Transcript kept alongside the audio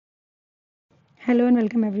Hello and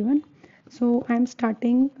welcome everyone. So I'm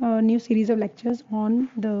starting a new series of lectures on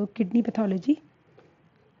the kidney pathology,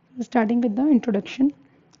 starting with the introduction.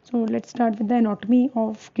 So let's start with the anatomy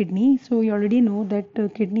of kidney. So you already know that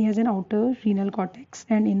kidney has an outer renal cortex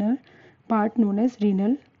and inner part known as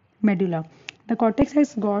renal medulla. The cortex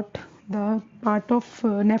has got the part of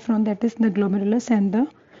nephron, that is the glomerulus and the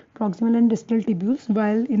proximal and distal tubules,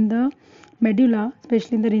 while in the medulla,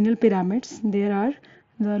 especially in the renal pyramids, there are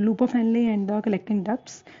the loop of Henle and the collecting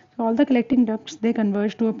ducts. So all the collecting ducts, they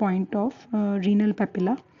converge to a point of renal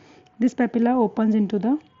papilla. This papilla opens into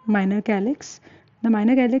the minor calyx. The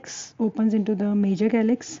minor calyx opens into the major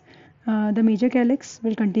calyx. The major calyx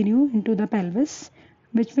will continue into the pelvis,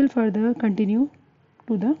 which will further continue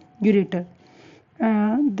to the ureter.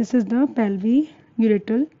 This is the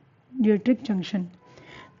pelvi-ureteric junction.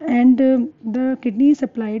 And the kidney is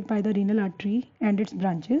supplied by the renal artery and its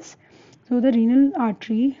branches. So the renal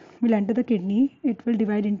artery will enter the kidney. It will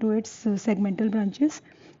divide into its segmental branches,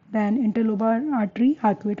 then interlobar artery,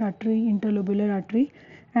 arcuate artery, interlobular artery,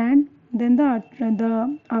 and then the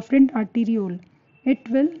afferent arteriole. It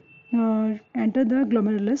will enter the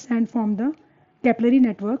glomerulus and form the capillary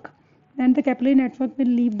network, and the capillary network will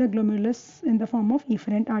leave the glomerulus in the form of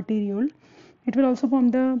efferent arteriole. It will also form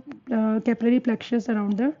the capillary plexus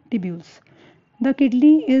around the tubules. The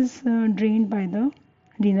kidney is drained by the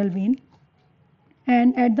renal vein,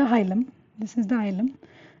 and at the hilum, this is the hilum.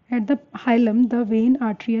 At the hilum, the vein,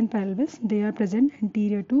 artery, and pelvis, they are present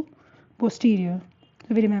anterior to posterior.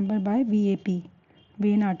 So we remember by VAP,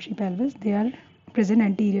 vein, artery, pelvis, they are present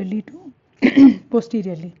anteriorly to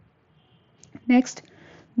posteriorly. Next,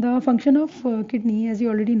 the function of kidney, as you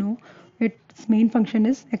already know, its main function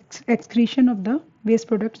is excretion of the waste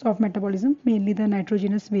products of metabolism, mainly the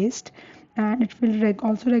nitrogenous waste, and it will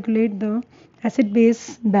also regulate the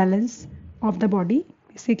acid-base balance of the body.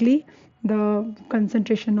 Basically, the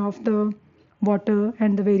concentration of the water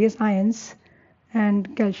and the various ions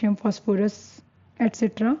and calcium, phosphorus,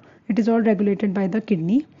 etc. It is all regulated by the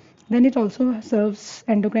kidney. Then it also serves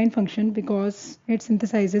endocrine function because it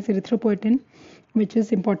synthesizes erythropoietin, which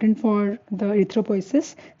is important for the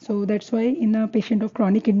erythropoiesis. So that's why in a patient of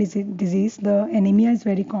chronic kidney disease, the anemia is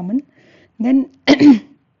very common. Then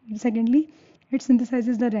secondly, it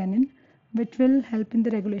synthesizes the renin, which will help in the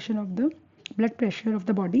regulation of the blood pressure of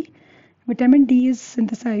the body. Vitamin D is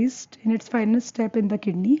synthesized in its final step in the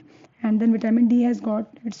kidney, and then vitamin D has got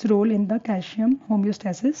its role in the calcium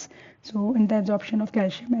homeostasis, so in the absorption of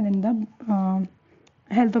calcium and in the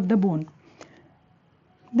health of the bone.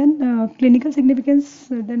 Then clinical significance,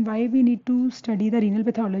 then why we need to study the renal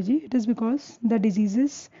pathology? It is because the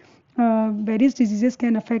diseases, various diseases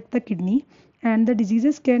can affect the kidney, and the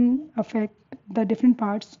diseases can affect the different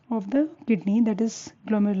parts of the kidney, that is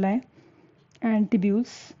glomeruli and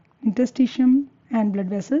tubules, interstitium and blood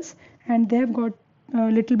vessels, and they have got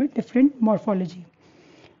a little bit different morphology.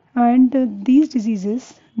 And these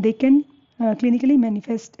diseases, they can clinically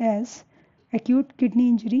manifest as acute kidney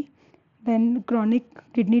injury, then chronic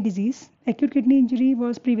kidney disease. Acute kidney injury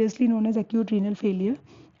was previously known as acute renal failure,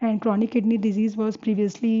 and chronic kidney disease was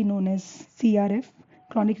previously known as CRF,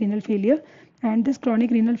 chronic renal failure, and this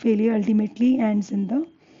chronic renal failure ultimately ends in the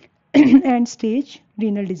end stage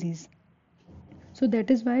renal disease. So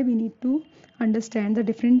that is why we need to understand the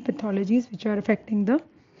different pathologies which are affecting the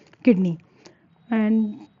kidney.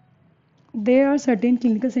 And there are certain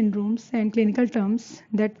clinical syndromes and clinical terms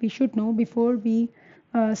that we should know before we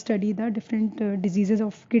study the different diseases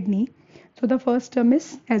of kidney. So the first term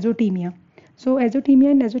is azotemia. So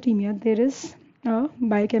azotemia, and azotemia, there is a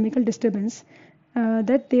biochemical disturbance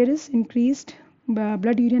that there is increased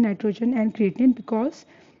blood urea nitrogen and creatinine because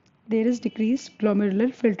there is decreased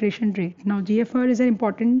glomerular filtration rate. Now GFR is an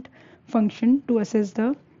important function to assess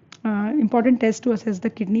the important test to assess the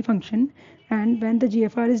kidney function, and when the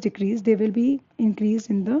GFR is decreased, there will be increase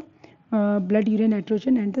in the blood urea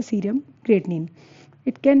nitrogen and the serum creatinine.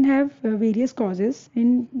 It can have various causes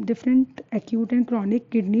in different acute and chronic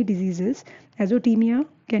kidney diseases. Azotemia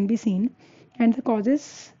can be seen, and the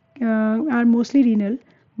causes are mostly renal,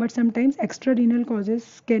 but sometimes extrarenal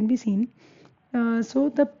causes can be seen. So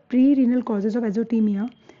the pre-renal causes of azotemia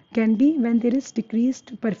can be when there is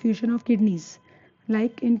decreased perfusion of kidneys,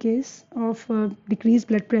 like in case of decreased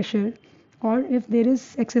blood pressure, or if there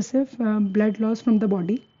is excessive blood loss from the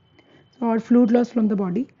body or fluid loss from the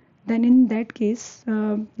body. Then in that case,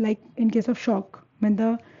 like in case of shock, when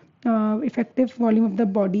the effective volume of the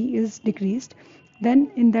body is decreased, then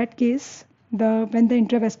in that case, when the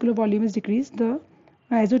intravascular volume is decreased, the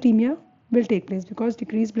azotemia will take place because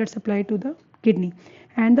decreased blood supply to the kidney.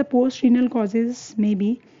 And the post renal causes may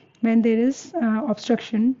be when there is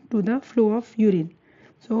obstruction to the flow of urine.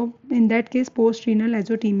 So in that case, post-renal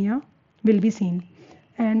azotemia will be seen.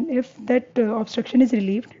 And if that obstruction is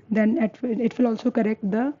relieved, then it will also correct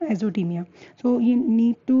the azotemia. So you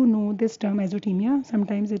need to know this term azotemia.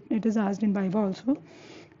 Sometimes it is asked in Viva also.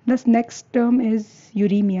 The next term is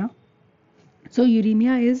uremia. So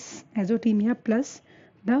uremia is azotemia plus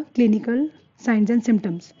the clinical signs and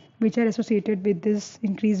symptoms which are associated with this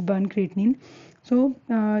increased burn creatinine. So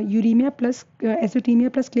uremia plus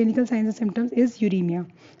azotemia plus clinical signs and symptoms is uremia.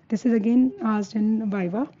 This is again asked in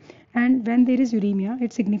Viva. And when there is uremia,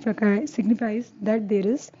 it signifies that there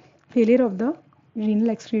is failure of the renal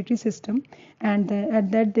excretory system, and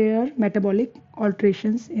that there are metabolic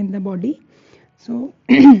alterations in the body. So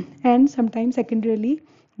and sometimes secondarily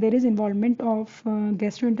there is involvement of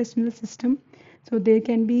gastrointestinal system. So there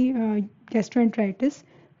can be gastroenteritis,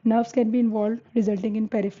 nerves can be involved resulting in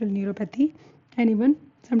peripheral neuropathy, and even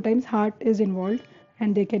sometimes heart is involved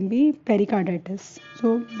and there can be pericarditis.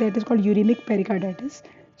 So that is called uremic pericarditis.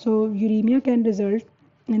 So uremia can result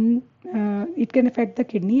in it can affect the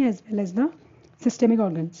kidney as well as the systemic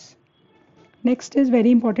organs. Next is very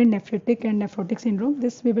important, nephritic and nephrotic syndrome.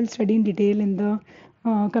 This we will study in detail in the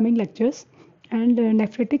coming lectures. And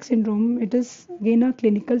nephritic syndrome, it is again a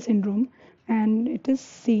clinical syndrome, and it is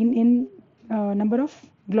seen in number of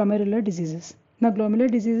glomerular diseases. Now glomerular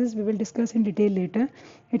diseases we will discuss in detail later.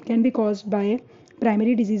 It can be caused by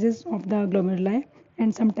primary diseases of the glomeruli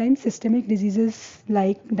and sometimes systemic diseases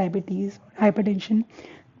like diabetes, hypertension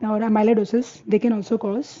or amyloidosis. They can also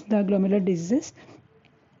cause the glomerular diseases,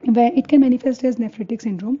 where it can manifest as nephritic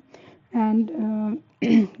syndrome. And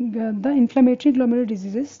the inflammatory glomerular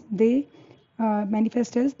diseases, they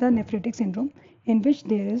manifest as the nephritic syndrome, in which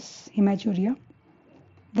there is hematuria,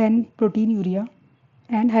 then proteinuria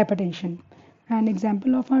and hypertension. An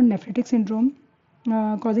example of a nephritic syndrome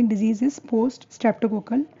causing disease is post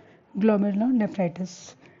streptococcal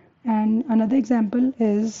glomerulonephritis. And another example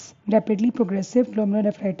is rapidly progressive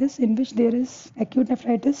glomerulonephritis, in which there is acute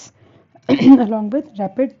nephritis along with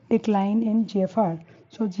rapid decline in GFR.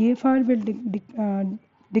 So GFR will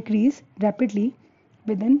decrease rapidly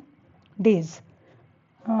within days.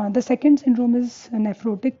 The second syndrome is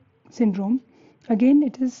nephrotic syndrome. Again,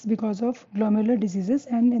 it is because of glomerular diseases,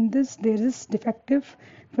 and in this there is defective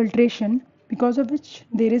filtration, because of which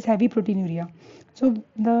there is heavy proteinuria. So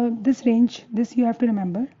this range, this you have to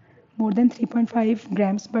remember, more than 3.5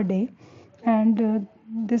 grams per day, and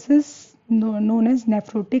this is known as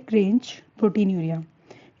nephrotic range proteinuria.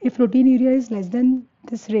 If proteinuria is less than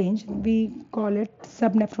this range, we call it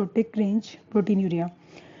subnephrotic range proteinuria.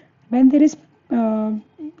 When there is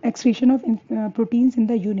excretion of proteins in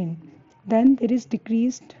the urine, then there is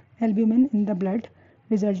decreased albumin in the blood,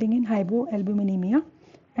 resulting in hypoalbuminemia,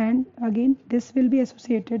 and again this will be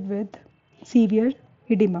associated with severe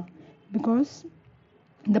edema, because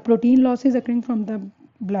the protein loss is occurring from the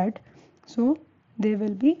blood, so there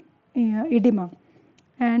will be edema,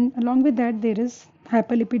 and along with that there is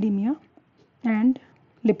hyperlipidemia and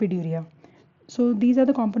lipiduria. So these are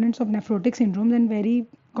the components of nephrotic syndromes, and very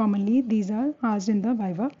commonly these are asked in the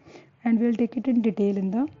Viva, and we will take it in detail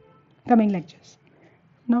in the coming lectures.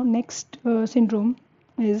 Now next syndrome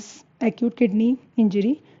is acute kidney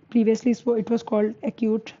injury. Previously it was called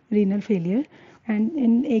acute renal failure, and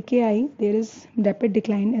in AKI there is rapid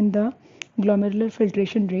decline in the glomerular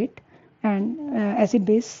filtration rate and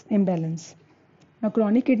acid-base imbalance. Now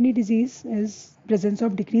chronic kidney disease is presence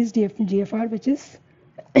of decreased GFR, which is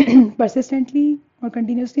persistently or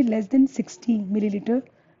continuously less than 60 milliliter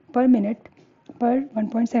per minute per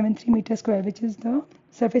 1.73 meter square, which is the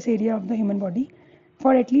surface area of the human body,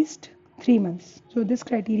 for at least 3 months. So this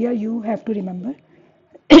criteria you have to remember.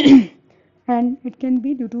 And it can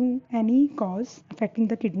be due to any cause affecting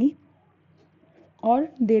the kidney, or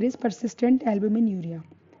there is persistent albuminuria.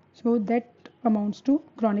 So that amounts to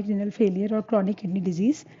chronic renal failure or chronic kidney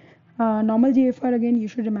disease. Normal GFR, again you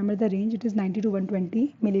should remember the range, it is 90 to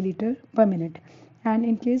 120 milliliter per minute, and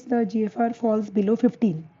in case the GFR falls below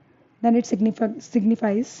 15, then it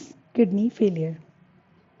signifies kidney failure.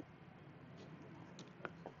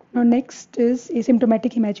 Now next is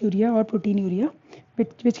asymptomatic hematuria or proteinuria,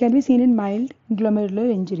 which can be seen in mild glomerular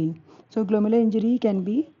injury. So glomerular injury can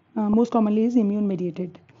be most commonly is immune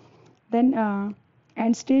mediated. Then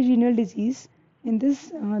end stage renal disease, in this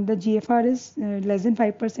the GFR is less than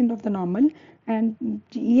 5% of the normal, and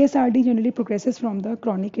ESRD generally progresses from the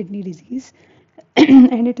chronic kidney disease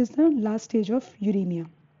and it is the last stage of uremia.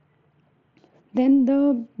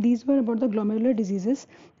 Then these were about the glomerular diseases,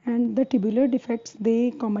 and the tubular defects,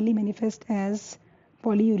 they commonly manifest as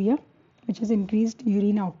polyuria, which is increased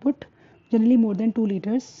urine output. generally more than 2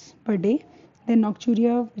 liters per day. Then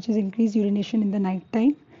nocturia, which is increased urination in the night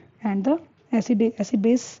time, and the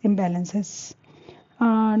acid-base imbalances.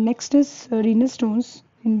 Next is renal stones,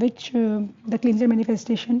 in which the clinical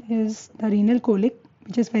manifestation is the renal colic,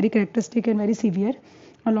 which is very characteristic and very severe,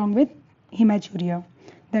 along with hematuria,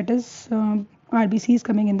 that is RBCs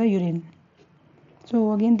coming in the urine.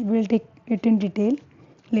 So again, we will take it in detail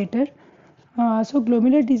later. So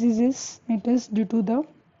glomerular diseases, it is due to the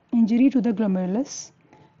injury to the glomerulus,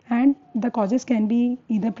 and the causes can be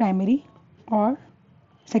either primary or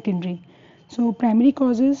secondary. So primary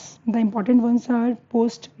causes, the important ones are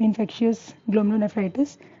post-infectious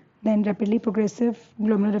glomerulonephritis, then rapidly progressive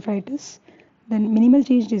glomerulonephritis, then minimal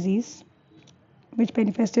change disease, which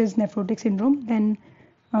manifests as nephrotic syndrome, then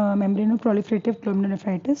membranoproliferative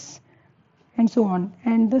glomerulonephritis, and so on.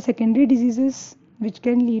 And the secondary diseases which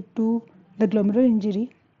can lead to the glomerular injury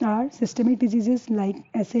are systemic diseases like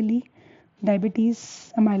SLE,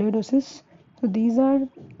 diabetes, amyloidosis. So these are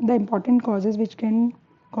the important causes which can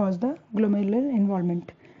cause the glomerular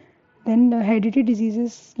involvement. Then the hereditary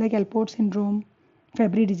diseases like Alport syndrome,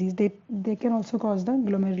 Fabry disease, they can also cause the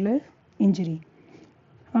glomerular injury.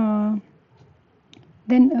 And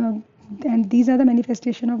these are the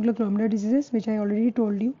manifestation of glomerular diseases which I already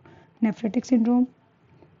told you: nephrotic syndrome,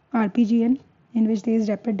 RPGN, in which there is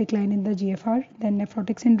rapid decline in the GFR, then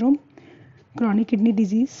nephrotic syndrome, chronic kidney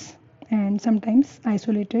disease, and sometimes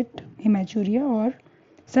isolated hematuria or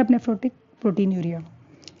subnephrotic proteinuria.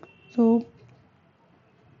 So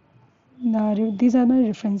these are my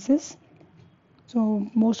references. So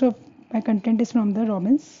most of my content is from the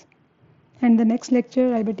Robbins. And the next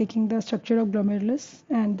lecture I'll be taking the structure of glomerulus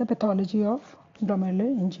and the pathology of glomerular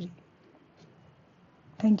injury.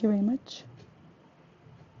 Thank you very much.